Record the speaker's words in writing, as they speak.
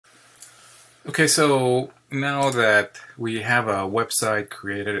Okay, so now that we have a website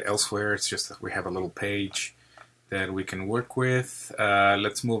created elsewhere, it's just that we have a little page that we can work with.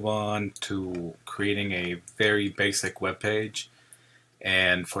 Let's move on to creating a very basic web page.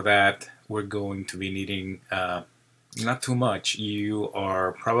 And for that, we're going to be needing not too much. You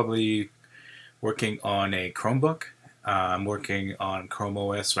are probably working on a Chromebook. I'm working on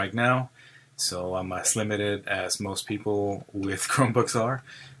ChromeOS right now, so I'm as limited as most people with Chromebooks are.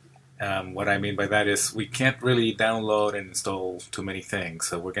 What I mean by that is we can't really download and install too many things,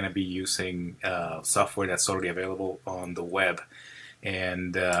 so we're going to be using software that's already available on the web,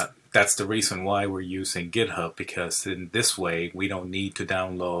 and that's the reason why we're using GitHub, because in this way we don't need to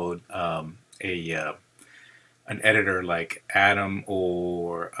download an editor like Atom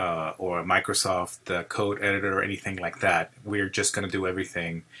or a Microsoft code editor or anything like that. We're just going to do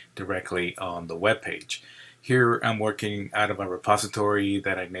everything directly on the web page. Here I'm working out of a repository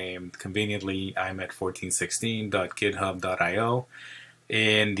that I named conveniently imet1416.github.io.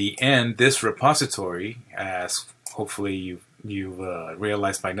 In the end, this repository, as hopefully you've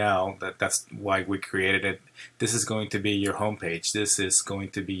realized by now that that's why we created it, this is going to be your homepage. This is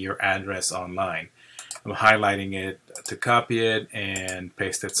going to be your address online. I'm highlighting it to copy it and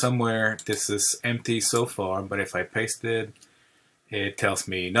paste it somewhere. This is empty so far, but if I paste it, it tells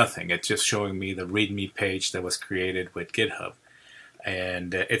me nothing. It's just showing me the README page that was created with GitHub.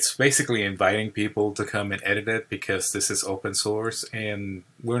 And it's basically inviting people to come and edit it because this is open source and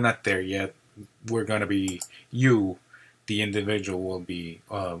we're not there yet. We're going to be, you, the individual, will be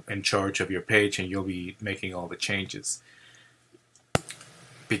in charge of your page and you'll be making all the changes.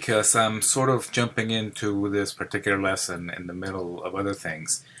 Because I'm sort of jumping into this particular lesson in the middle of other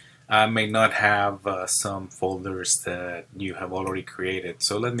things, I may not have some folders that you have already created.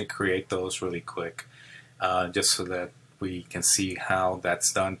 So let me create those really quick, just so that we can see how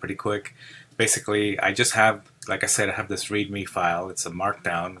that's done pretty quick. Basically, I just have, like I said, I have this README file. It's a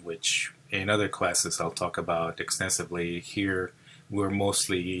markdown, which in other classes I'll talk about extensively. Here, we're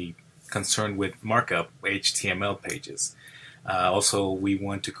mostly concerned with markup HTML pages. Also, we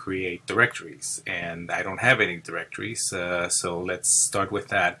want to create directories, and I don't have any directories, so let's start with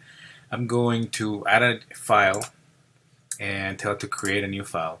that. I'm going to add a file and tell it to create a new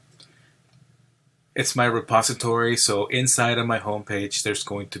file. It's my repository, so inside of my homepage there's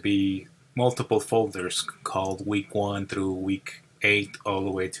going to be multiple folders called week 1 through week 8 all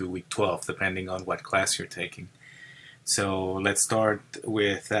the way to week 12, depending on what class you're taking. So let's start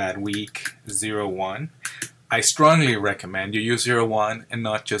with that week 01. I strongly recommend you use 01 and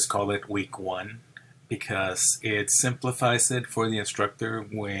not just call it week 1, because it simplifies it for the instructor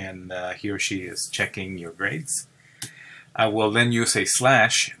when he or she is checking your grades. I will then use a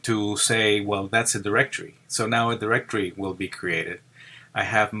slash to say, well, that's a directory. So now a directory will be created. I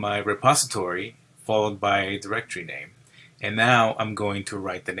have my repository followed by a directory name. And now I'm going to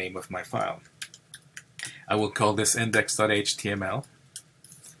write the name of my file. I will call this index.html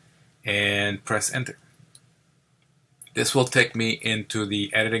and press enter. This will take me into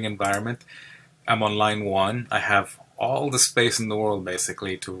the editing environment. I'm on line 1. I have all the space in the world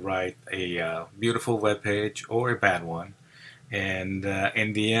basically to write a beautiful web page or a bad one. And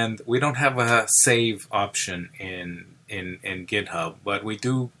in the end, we don't have a save option in GitHub, but we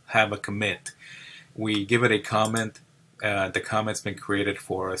do have a commit. We give it a comment. The comment's been created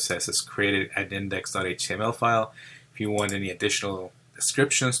for us as it's created at index.html file. If you want any additional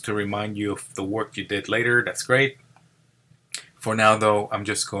descriptions to remind you of the work you did later, that's great. For now, though, I'm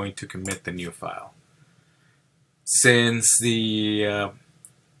just going to commit the new file. Since the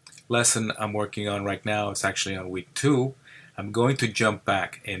lesson I'm working on right now is actually on week 2, I'm going to jump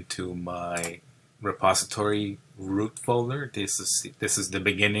back into my repository root folder. This is the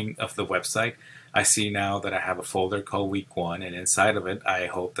beginning of the website. I see now that I have a folder called week 1, and inside of it, I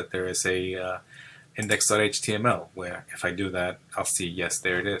hope that there is a index.html, where if I do that, I'll see, yes,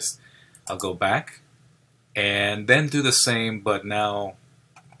 there it is. I'll go back and then do the same, but now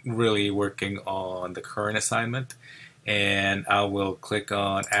really working on the current assignment, and I will click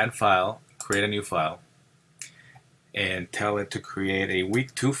on add file, create a new file, and tell it to create a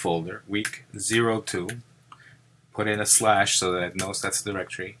week 2 folder, week 02, put in a slash so that it knows that's the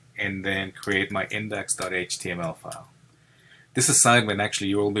directory, and then create my index.html file. This assignment, actually,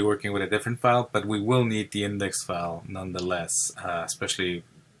 you will be working with a different file, but we will need the index file nonetheless, especially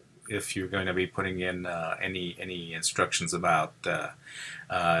if you're going to be putting in any instructions about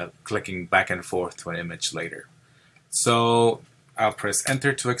clicking back and forth to an image later. So I'll press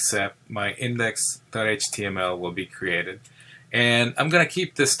enter to accept. My index.html will be created, And I'm gonna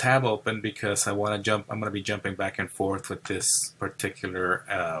keep this tab open because I want to jump. I'm gonna be jumping back and forth with this particular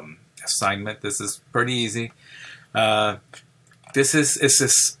assignment. This is pretty easy. This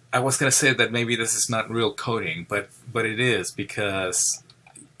is I was gonna say that maybe this is not real coding, but it is, because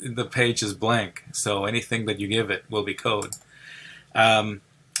the page is blank. So anything that you give it will be code.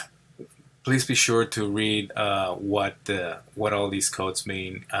 Please be sure to read what all these codes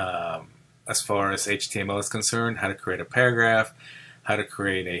mean. As far as HTML is concerned, how to create a paragraph, how to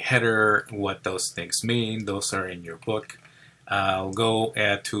create a header, what those things mean. Those are in your book. I'll go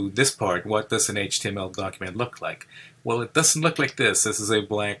to this part. What does an HTML document look like? Well, it doesn't look like this. This is a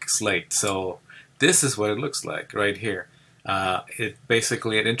blank slate. So this is what it looks like right here. It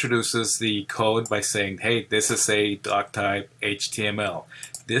introduces the code by saying, hey, this is a doc type HTML.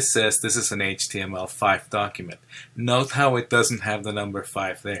 This says this is an HTML5 document. Note how it doesn't have the number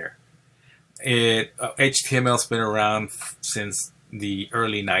 5 there. HTML's been around since the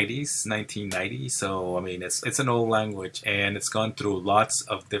early 90s, 1990. So I mean, it's an old language, and it's gone through lots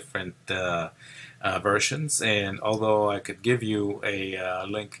of different versions. And although I could give you a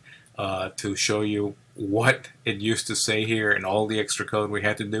link to show you what it used to say here and all the extra code we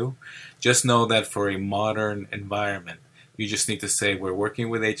had to do, just know that for a modern environment, you just need to say we're working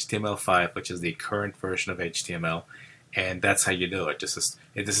with HTML5, which is the current version of HTML. And that's how you do it. This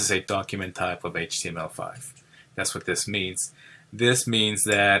is a document type of HTML5. That's what this means. This means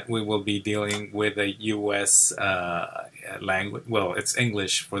that we will be dealing with a US language. Well, it's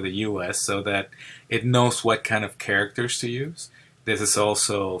English for the US, so that it knows what kind of characters to use. This is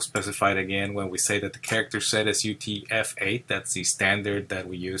also specified again when we say that the character set is UTF-8. That's the standard that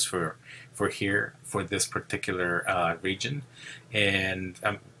we use for here, for this particular region. And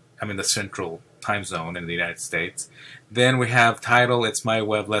I'm in the central time zone in the United States. Then we have title. It's My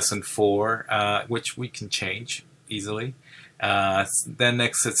Web Lesson 4, which we can change easily. Then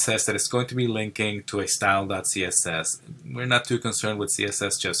next it says that it's going to be linking to a style.css. We're not too concerned with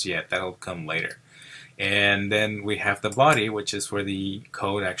CSS just yet. That'll come later. And then we have the body, which is where the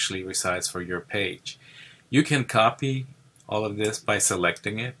code actually resides for your page. You can copy all of this by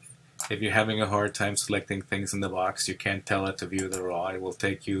selecting it. If you're having a hard time selecting things in the box, you can tell it to view the raw. It will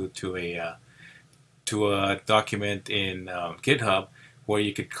take you to a document in GitHub where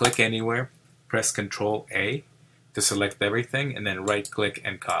you could click anywhere, press Control-A to select everything, and then right-click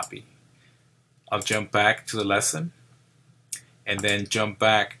and copy. I'll jump back to the lesson and then jump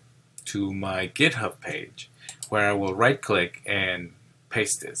back to my GitHub page where I will right-click and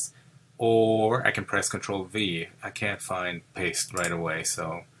paste this. Or I can press Control-V. I can't find paste right away,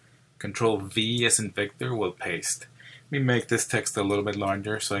 so Control-V as in Victor will paste. Let me make this text a little bit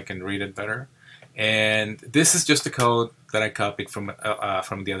larger so I can read it better. And this is just the code that I copied from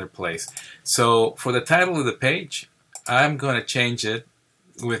the other place. So for the title of the page, I'm going to change it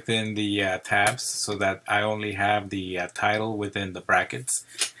within the tabs so that I only have the title within the brackets,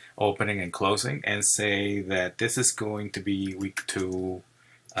 opening and closing, and say that this is going to be week 2,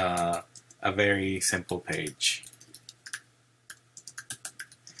 a very simple page.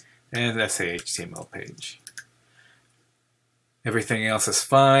 And that's a HTML page. Everything else is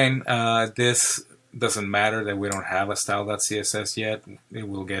fine. This doesn't matter that we don't have a style.css yet.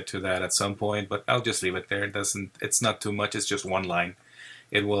 We'll get to that at some point, but I'll just leave it there. It's not too much. It's just one line.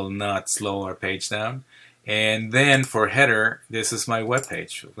 It will not slow our page down. And then for header, this is my web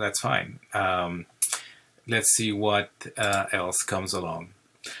page. That's fine. Let's see what else comes along.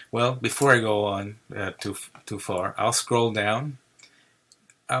 Well, before I go on too far, I'll scroll down.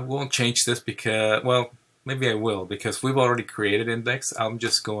 I won't change this because, well, maybe I will, because we've already created index. I'm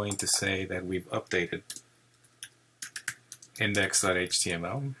just going to say that we've updated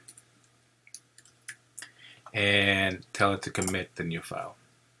index.html and tell it to commit the new file,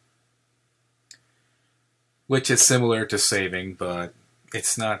 which is similar to saving, but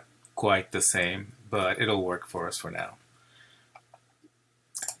it's not quite the same, but it'll work for us for now.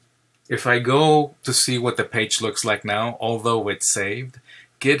 If I go to see what the page looks like now, although it's saved,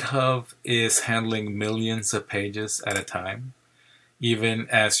 GitHub is handling millions of pages at a time, even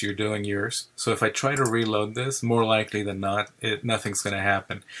as you're doing yours. So if I try to reload this, more likely than not, nothing's going to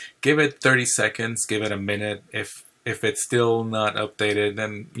happen. Give it 30 seconds, give it a minute. If it's still not updated,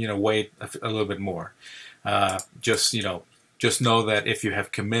 then wait a little bit more. Just know that if you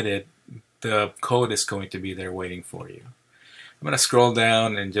have committed, the code is going to be there waiting for you. I'm going to scroll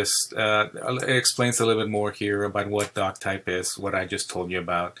down and just, it explains a little bit more here about what doc type is, what I just told you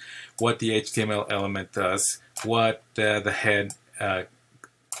about, what the HTML element does, what the head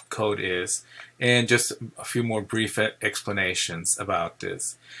code is, and just a few more brief explanations about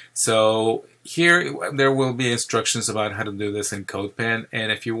this. So here there will be instructions about how to do this in CodePen,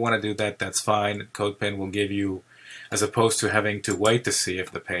 and if you want to do that, that's fine. CodePen will give you, as opposed to having to wait to see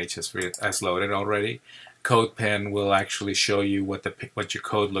if the page has loaded already, CodePen will actually show you what your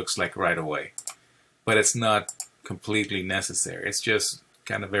code looks like right away. But it's not completely necessary. It's just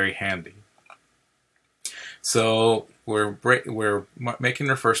kind of very handy. So we're making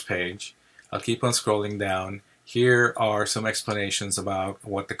our first page. I'll keep on scrolling down. Here are some explanations about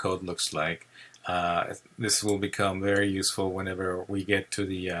what the code looks like. This will become very useful whenever we get to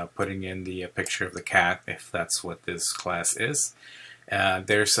the putting in the picture of the cat, if that's what this class is.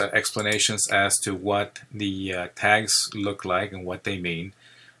 There's explanations as to what the tags look like and what they mean.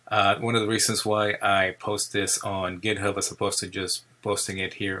 One of the reasons why I post this on GitHub as opposed to just posting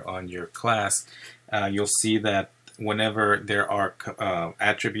it here on your class, you'll see that whenever there are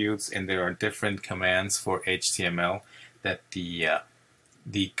attributes and there are different commands for HTML, that the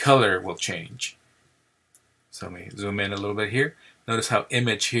color will change. So let me zoom in a little bit here. Notice how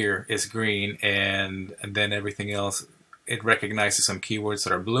image here is green, and then everything else, it recognizes some keywords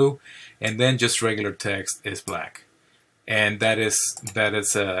that are blue, and then just regular text is black. And that is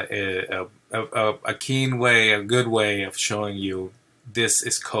a keen way, a good way of showing you this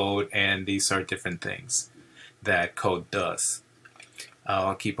is code and these are different things that code does.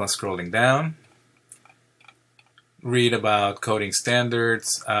 I'll keep on scrolling down. Read about coding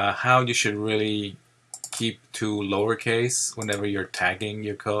standards, how you should really keep to lowercase whenever you're tagging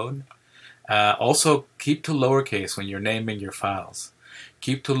your code. Also, keep to lowercase when you're naming your files.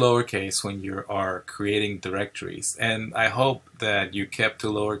 Keep to lowercase when you are creating directories, and I hope that you kept to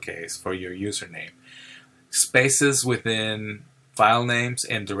lowercase for your username. Spaces within file names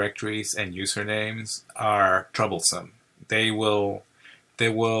and directories and usernames are troublesome. They will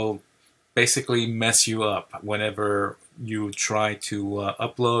basically mess you up whenever you try to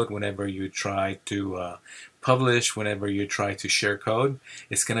upload, whenever you try to publish, whenever you try to share code.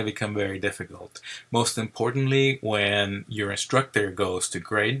 It's going to become very difficult. Most importantly, when your instructor goes to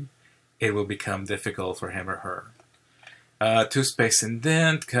grade, it will become difficult for him or her. Two-space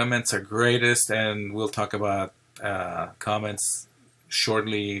indent, comments are greatest, and we'll talk about comments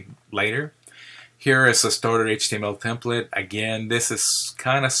shortly later. Here is a starter HTML template. Again, this is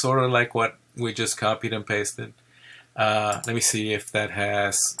kind of sort of like what we just copied and pasted. Let me see if that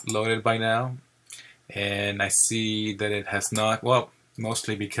has loaded by now. And I see that it has not. Well,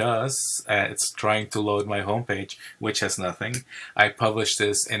 mostly because it's trying to load my homepage, which has nothing. I published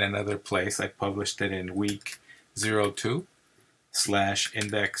this in another place. I published it in week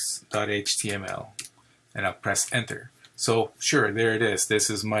 02/index.html, and I'll press enter. So sure, there it is. This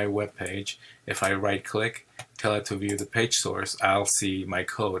is my web page. If I right click, tell it to view the page source, I'll see my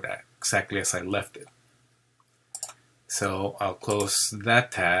code exactly as I left it. So I'll close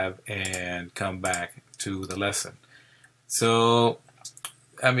that tab and come back to the lesson. So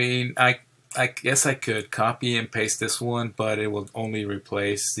I mean, I guess I could copy and paste this one, but it will only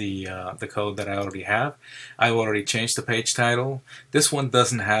replace the code that I already have. I've already changed the page title. This one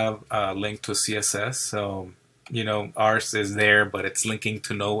doesn't have a link to CSS, so you know, ours is there, but it's linking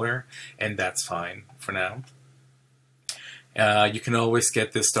to nowhere, and that's fine for now. You can always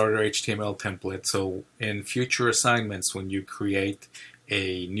get this starter HTML template, so in future assignments when you create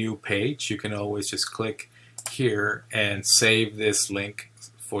a new page, you can always just click here and save this link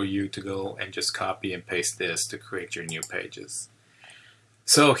for you to go and just copy and paste this to create your new pages.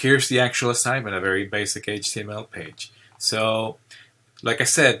 So here's the actual assignment, a very basic HTML page. So like I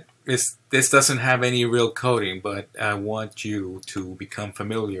said, this doesn't have any real coding, but I want you to become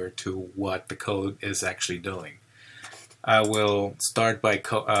familiar to what the code is actually doing. I will start by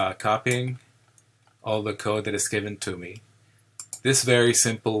copying all the code that is given to me. This very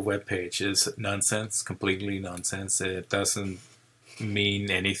simple web page is nonsense, completely nonsense. It doesn't mean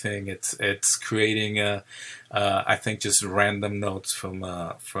anything. It's creating I think just random notes from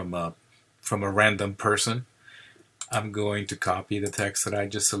a random person. I'm going to copy the text that I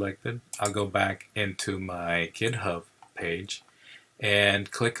just selected. I'll go back into my GitHub page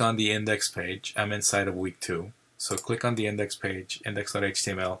and click on the index page. I'm inside of week 2. So click on the index page,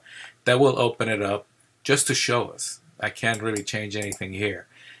 index.html. That will open it up just to show us. I can't really change anything here.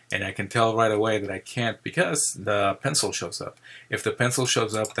 And I can tell right away that I can't because the pencil shows up. If the pencil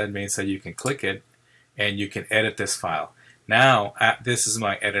shows up, that means that you can click it and you can edit this file. Now, this is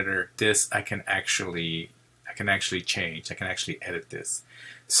my editor. This I can actually change. I can actually edit this.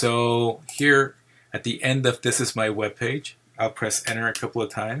 So here at the end of this is my web page. I'll press enter a couple of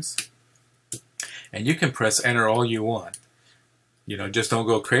times. And you can press enter all you want. just don't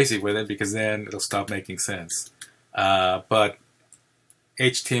go crazy with it, because then it'll stop making sense. But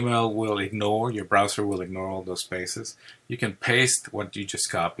HTML will ignore, your browser will ignore all those spaces. You can paste what you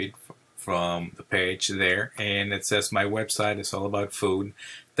just copied from the page there, and it says my website is all about food.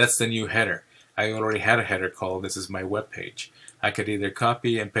 That's the new header. I already had a header called this is my web page. I could either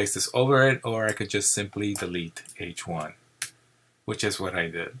copy and paste this over it, or I could just simply delete H1, which is what I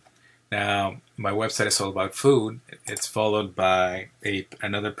did. Now, my website is all about food. It's followed by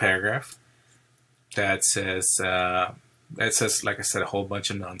another paragraph that says, like I said, a whole bunch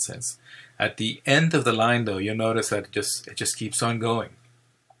of nonsense. At the end of the line, though, you'll notice that it just keeps on going.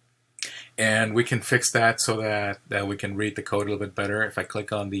 And we can fix that so that we can read the code a little bit better. If I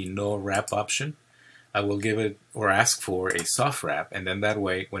click on the no wrap option, I will give it or ask for a soft wrap, and then that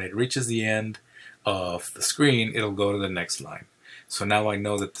way, when it reaches the end of the screen, it'll go to the next line. So now I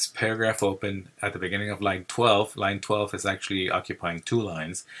know that this paragraph opened at the beginning of line 12. Line 12 is actually occupying 2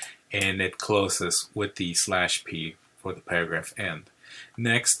 lines, and it closes with the /p for the paragraph end.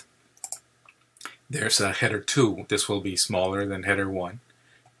 Next, there's a header 2. This will be smaller than header 1.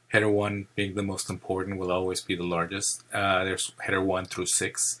 Header 1 being the most important will always be the largest. There's header 1 through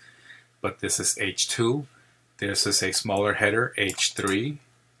 6, but this is H2. This is a smaller header, H3.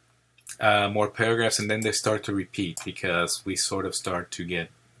 More paragraphs, and then they start to repeat because we sort of start to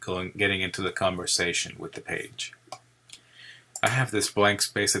getting into the conversation with the page. I have this blank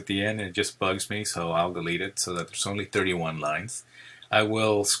space at the end, and it just bugs me, so I'll delete it so that there's only 31 lines. I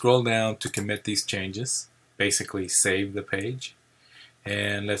will scroll down to commit these changes, basically save the page,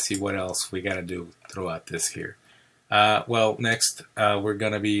 and let's see what else we got to do throughout this here. Well, next we're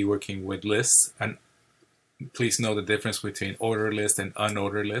going to be working with lists, and please know the difference between order list and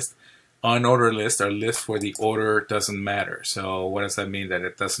unordered list. Unordered lists are lists where the order doesn't matter. So what does that mean, that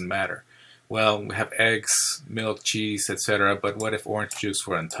it doesn't matter? Well, we have eggs, milk, cheese, etc. But what if orange juice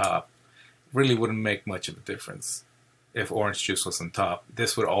were on top? It really wouldn't make much of a difference if orange juice was on top.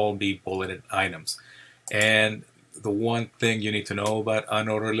 This would all be bulleted items. And the one thing you need to know about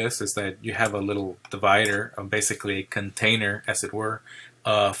unordered lists is that you have a little divider, basically a container, as it were,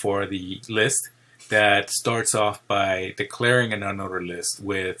 for the list that starts off by declaring an unordered list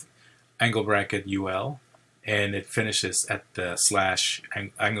with angle bracket UL, and it finishes at the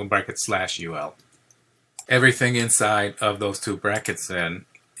angle bracket /UL. Everything inside of those 2 brackets, then,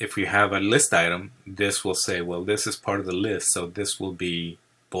 if you have a list item, this will say, well, this is part of the list, so this will be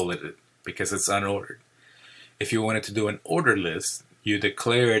bulleted because it's unordered. If you wanted to do an ordered list, you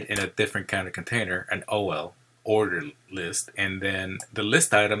declare it in a different kind of container, an OL, ordered list, and then the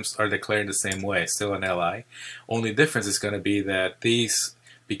list items are declared the same way, still an LI. Only difference is going to be that these,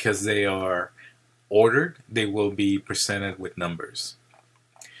 because they are ordered, they will be presented with numbers.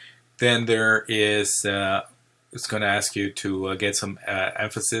 Then there is, it's going to ask you to get some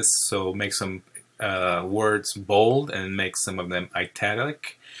emphasis, so make some words bold and make some of them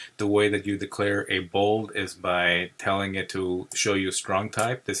italic. The way that you declare a bold is by telling it to show you strong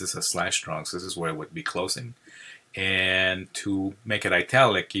type. This is a /strong, so this is where it would be closing. And to make it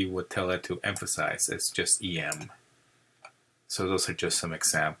italic, you would tell it to emphasize. It's just EM. So those are just some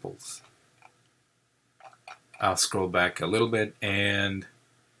examples. I'll scroll back a little bit and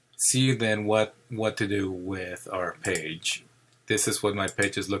see then what to do with our page. This is what my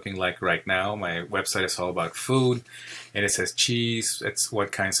page is looking like right now. My website is all about food, and it says cheese. It's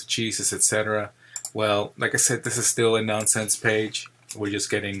what kinds of cheeses, etc. Well, like I said, this is still a nonsense page. We're just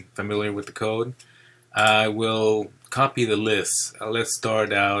getting familiar with the code. I will copy the list. Let's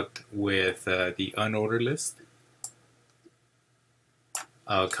start out with the unordered list.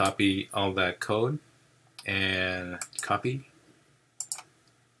 I'll copy all that code and copy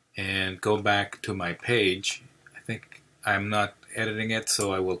and go back to my page. I think I'm not editing it,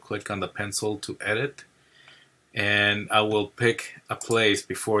 so I will click on the pencil to edit, and I will pick a place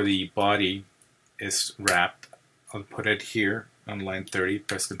before the body is wrapped. I'll put it here on line 30,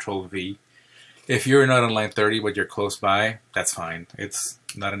 press Ctrl V. If you're not on line 30 but you're close by, that's fine. It's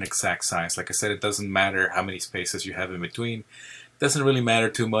not an exact science. Like I said, it doesn't matter how many spaces you have in between. Doesn't really matter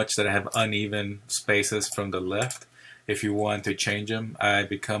too much that I have uneven spaces from the left. If you want to change them, I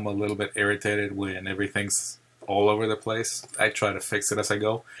become a little bit irritated when everything's all over the place. I try to fix it as I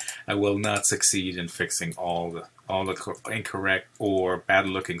go. I will not succeed in fixing all the incorrect or bad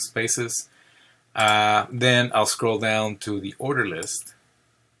looking spaces. Then I'll scroll down to the order list,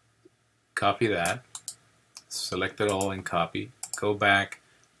 copy that, select it all and copy, go back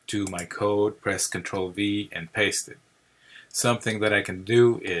to my code, press Ctrl V and paste it. Something that I can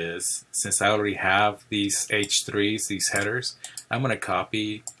do is, since I already have these H3s, these headers, I'm going to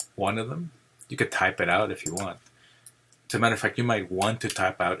copy one of them. You could type it out if you want. As a matter of fact, you might want to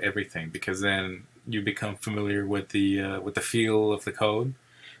type out everything because then you become familiar with the feel of the code.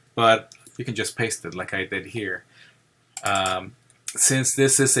 But you can just paste it like I did here. Since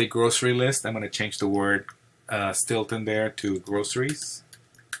this is a grocery list, I'm going to change the word Stilton there to groceries.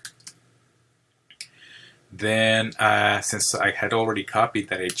 Then, since I had already copied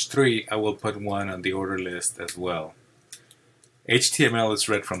that H3, I will put one on the order list as well. HTML is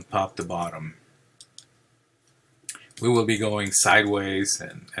read from top to bottom. We will be going sideways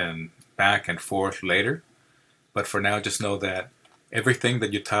and back and forth later, but for now just know that everything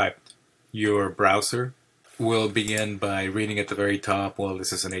that you typed, your browser will begin by reading at the very top, well,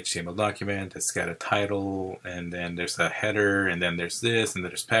 this is an HTML document, it's got a title, and then there's a header, and then there's this, and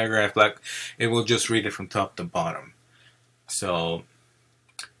there's paragraph, like, it will just read it from top to bottom. So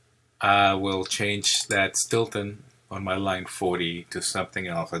I will change that Stilton on my line 40 to something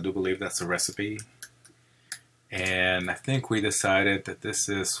else. I do believe that's a recipe. And I think we decided that this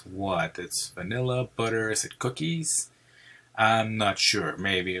is what? It's vanilla, butter, is it cookies? I'm not sure.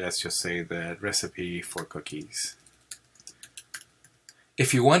 Maybe let's just say that recipe for cookies.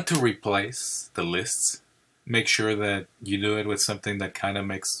 If you want to replace the lists, make sure that you do it with something that kind of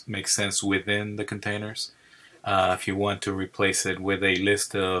makes sense within the containers. If you want to replace it with a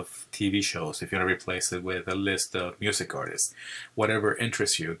list of TV shows, if you want to replace it with a list of music artists, whatever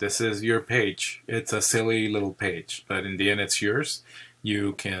interests you, this is your page. It's a silly little page, but in the end it's yours.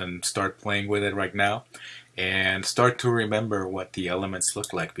 You can start playing with it right now and start to remember what the elements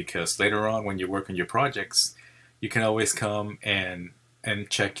look like, because later on when you work on your projects, you can always come and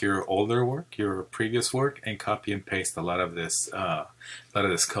check your older work, your previous work, and copy and paste a lot of this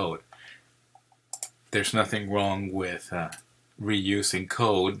code. There's nothing wrong with reusing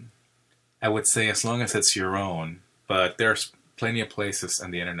code, I would say, as long as it's your own. But there's plenty of places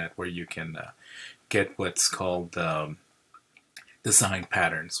on the internet where you can get what's called design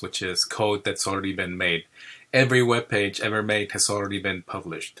patterns, which is code that's already been made. Every web page ever made has already been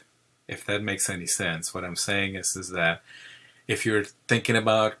published. If that makes any sense, what I'm saying is that if you're thinking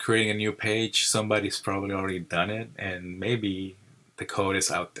about creating a new page, somebody's probably already done it, and maybe the code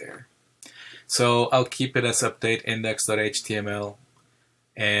is out there. So I'll keep it as update index.html.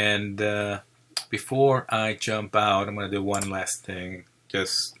 And before I jump out, I'm going to do one last thing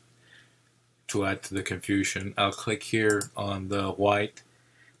just to add to the confusion. I'll click here on the white,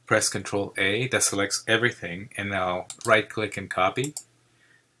 press Ctrl A, that selects everything, and I'll right click and copy.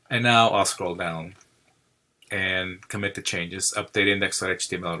 And now I'll scroll down and commit the changes. Update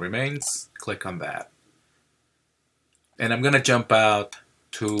index.html remains, click on that. And I'm going to jump out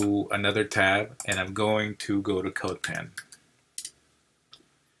to another tab, and I'm going to go to CodePen.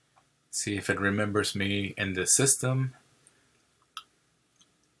 See if it remembers me in the system.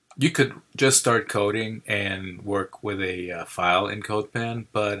 You could just start coding and work with a file in CodePen,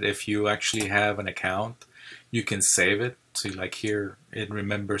 but if you actually have an account, you can save it. So like here, it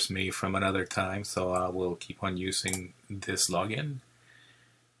remembers me from another time, so I will keep on using this login.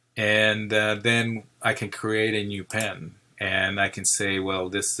 And then I can create a new pen. And I can say, well,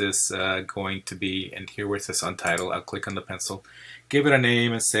 this is going to be, and here where it says untitled, I'll click on the pencil, give it a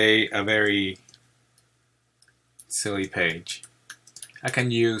name, and say a very silly page. I can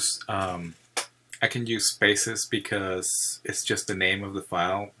use spaces because it's just the name of the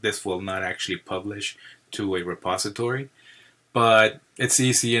file. This will not actually publish to a repository, but it's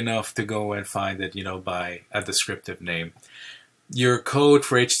easy enough to go and find it, you know, by a descriptive name. Your code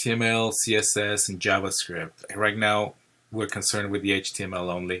for HTML, CSS, and JavaScript. Right now, we're concerned with the HTML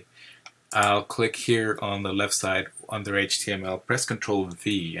only. I'll click here on the left side under HTML, press Ctrl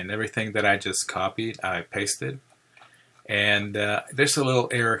V, and everything that I just copied, I pasted. And there's a little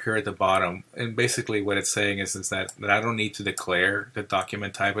error here at the bottom. And basically what it's saying is that I don't need to declare the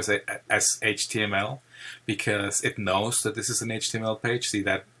document type as HTML because it knows that this is an HTML page. See,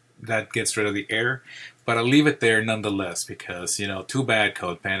 that gets rid of the error. But I'll leave it there nonetheless because, you know, too bad,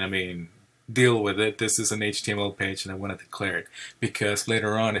 CodePen. I mean, deal with it. This is an HTML page and I want to declare it because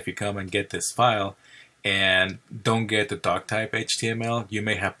later on if you come and get this file and don't get the doc type HTML, you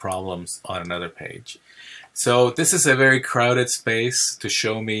may have problems on another page. So this is a very crowded space to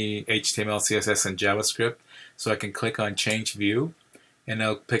show me HTML, CSS, and JavaScript. So I can click on change view and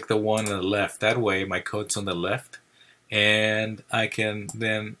I'll pick the one on the left. That way my code's on the left and I can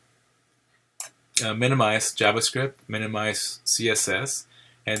then minimize JavaScript, minimize CSS,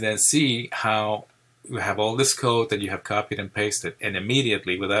 and then see how you have all this code that you have copied and pasted, and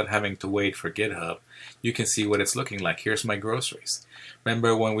immediately, without having to wait for GitHub, you can see what it's looking like. Here's my groceries.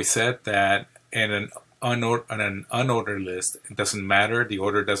 Remember when we said that in an unordered list, it doesn't matter, the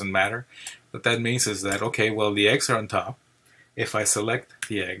order doesn't matter? what that means is that, okay, well, the eggs are on top. If I select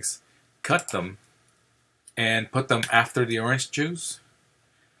the eggs, cut them, and put them after the orange juice,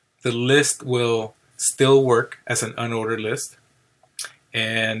 the list will still work as an unordered list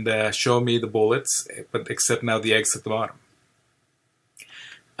and show me the bullets, but except now the eggs at the bottom.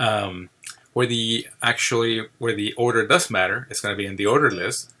 Where the order does matter, it's going to be in the ordered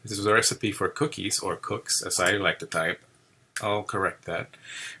list. This is a recipe for cookies, or cooks, as I like to type. I'll correct that.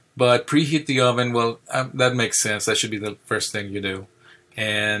 But preheat the oven, well, that makes sense. That should be the first thing you do.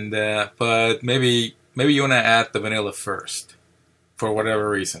 And but maybe you want to add the vanilla first, for whatever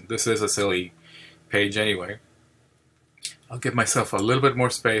reason. This is a silly page anyway. I'll give myself a little bit more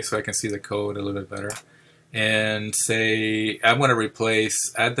space so I can see the code a little bit better. And say I want to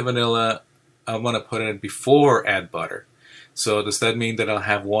replace add the vanilla. I want to put it before add butter. So does that mean that I'll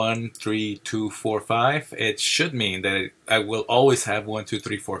have 1, 3, 2, 4, 5? It should mean that I will always have 1, 2,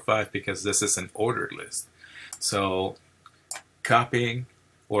 3, 4, 5 because this is an ordered list. So copying,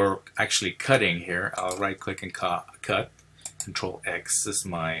 or actually cutting here, I'll right click and cut. Control X is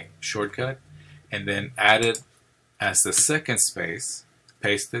my shortcut, and then add it as the second space.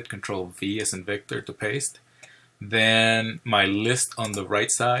 Paste it. Control V as in Victor to paste. Then my list on the right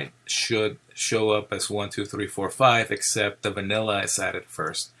side should show up as 1, 2, 3, 4, 5, except the vanilla is added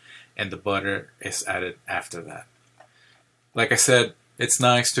first and the butter is added after that. Like I said, it's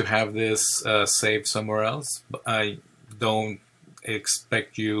nice to have this saved somewhere else, but I don't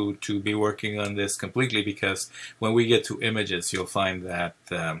expect you to be working on this completely, because when we get to images, you'll find that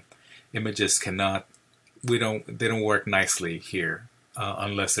images they don't work nicely here.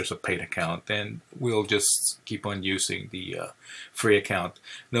 Unless there's a paid account, then we'll just keep on using the free account.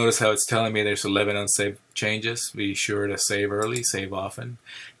 Notice how it's telling me there's 11 unsaved changes. Be sure to save early, save often.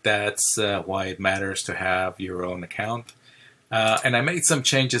 That's why it matters to have your own account. And I made some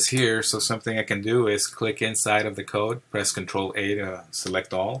changes here, so something I can do is click inside of the code, press Control A to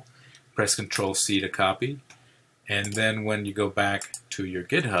select all, press Control C to copy, and then when you go back to your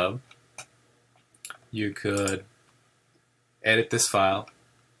GitHub, you could edit this file,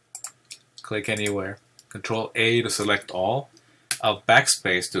 click anywhere, Control A to select all, I'll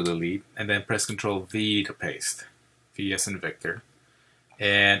backspace to delete, and then press Control V to paste, V as in Victor,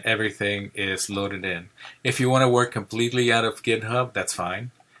 and everything is loaded in. If you want to work completely out of GitHub, that's fine.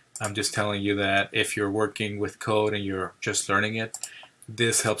 I'm just telling you that if you're working with code and you're just learning it,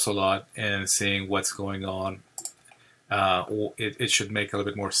 this helps a lot in seeing what's going on. It should make a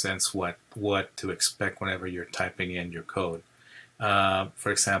little bit more sense what to expect whenever you're typing in your code.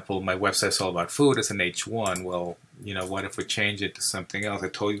 For example, my website's all about food. It's an H1. Well, you know, what if we change it to something else? I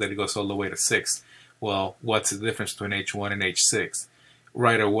told you that it goes all the way to 6. Well, what's the difference between H1 and H6?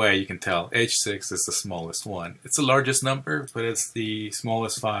 Right away, you can tell H6 is the smallest one. It's the largest number, but it's the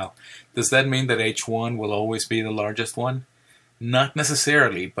smallest file. Does that mean that H1 will always be the largest one? Not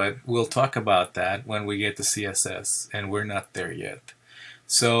necessarily, but we'll talk about that when we get to CSS, and we're not there yet.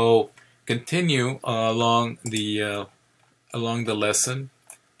 So continue along the lesson,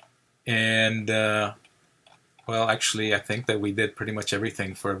 and well, actually I think that we did pretty much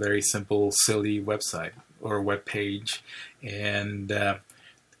everything for a very simple, silly website or web page. And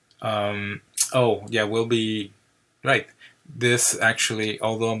oh yeah, we'll be right. This actually,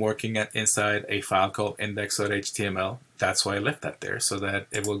 although I'm working inside a file called index.html, that's why I left that there, so that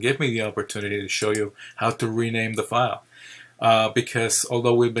it will give me the opportunity to show you how to rename the file. Because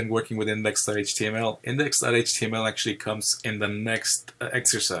although we've been working with index.html, index.html actually comes in the next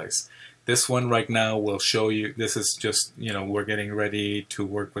exercise. This one right now will show you, this is just, you know, we're getting ready to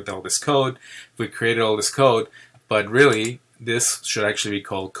work with all this code. We created all this code, but really this should actually be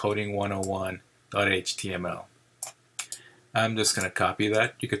called coding101.html. I'm just going to copy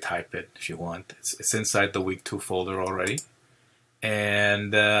that. You could type it if you want. It's inside the week 2 folder already.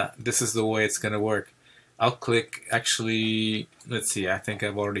 And this is the way it's going to work. I'll click, actually, let's see, I think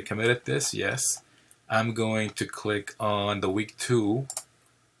I've already committed this, yes. I'm going to click on the week 2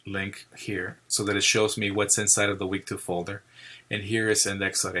 link here so that it shows me what's inside of the week 2 folder. And here is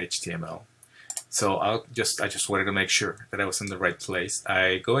index.html. So I just wanted to make sure that I was in the right place.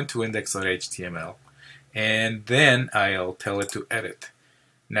 I go into index.html and then I'll tell it to edit.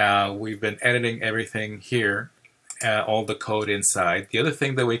 Now we've been editing everything here. All the code inside. The other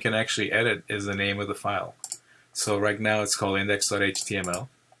thing that we can actually edit is the name of the file. So right now it's called index.html.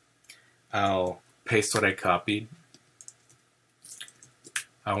 I'll paste what I copied.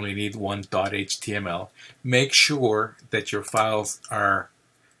 I only need one .html. Make sure that your files are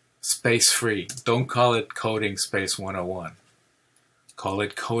space free. Don't call it coding space 101. Call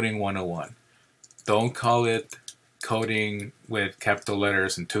it coding 101. Don't call it coding with capital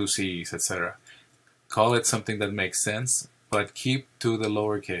letters and 2 C's, etc. Call it something that makes sense, but keep to the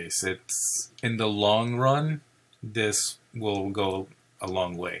lowercase. It's in the long run, this will go a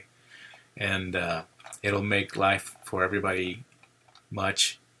long way, and it'll make life for everybody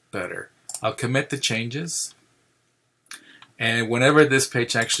much better. I'll commit the changes, and whenever this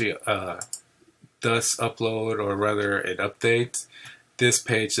page actually does upload, or rather it updates, this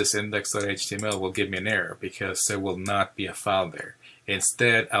page, this index.html, will give me an error because there will not be a file there.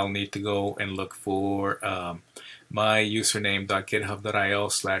 Instead, I'll need to go and look for my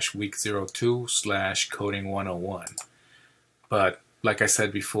username.github.io/week02/coding101. But like I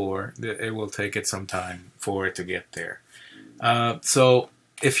said before, it will take it some time for it to get there. So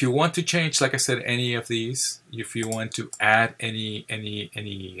if you want to change, like I said, any of these, if you want to add any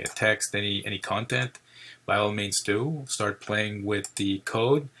text, any content, by all means do. Start playing with the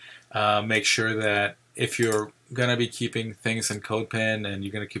code. Make sure that if you're gonna be keeping things in CodePen and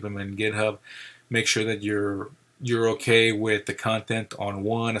you're gonna keep them in GitHub, make sure that you're okay with the content on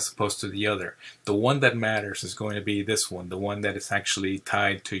one as opposed to the other. The one that matters is going to be this one, the one that is actually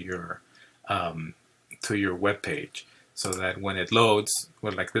tied to your web page, so that when it loads,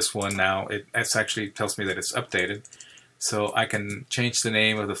 well, like this one now, it actually tells me that it's updated. So I can change the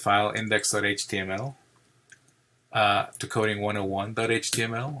name of the file index.html to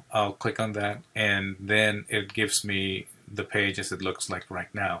coding101.html. I'll click on that, and then it gives me the page as it looks like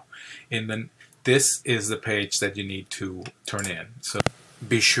right now. And then this is the page that you need to turn in. So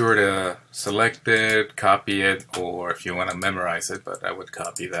be sure to select it, copy it, or if you want to memorize it, but I would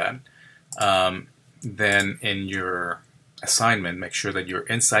copy that. Then in your assignment, make sure that you're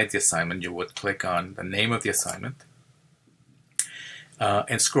inside the assignment. You would click on the name of the assignment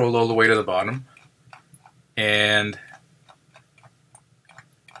and scroll all the way to the bottom, and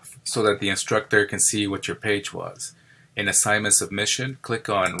so that the instructor can see what your page was. In assignment submission, click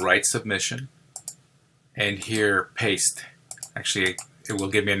on write submission, and here paste. Actually, it will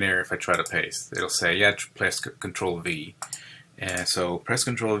give me an error if I try to paste. It'll say, yeah, press Control V. And so press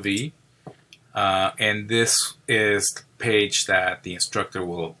Control V, and this is the page that the instructor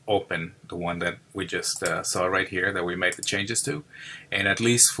will open, the one that we just saw right here that we made the changes to. And at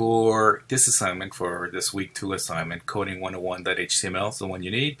least for this assignment, for this week 2 assignment, coding101.html is the one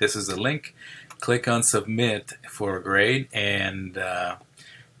you need. This is the link. Click on submit for a grade, and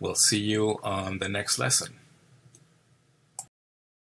we'll see you on the next lesson.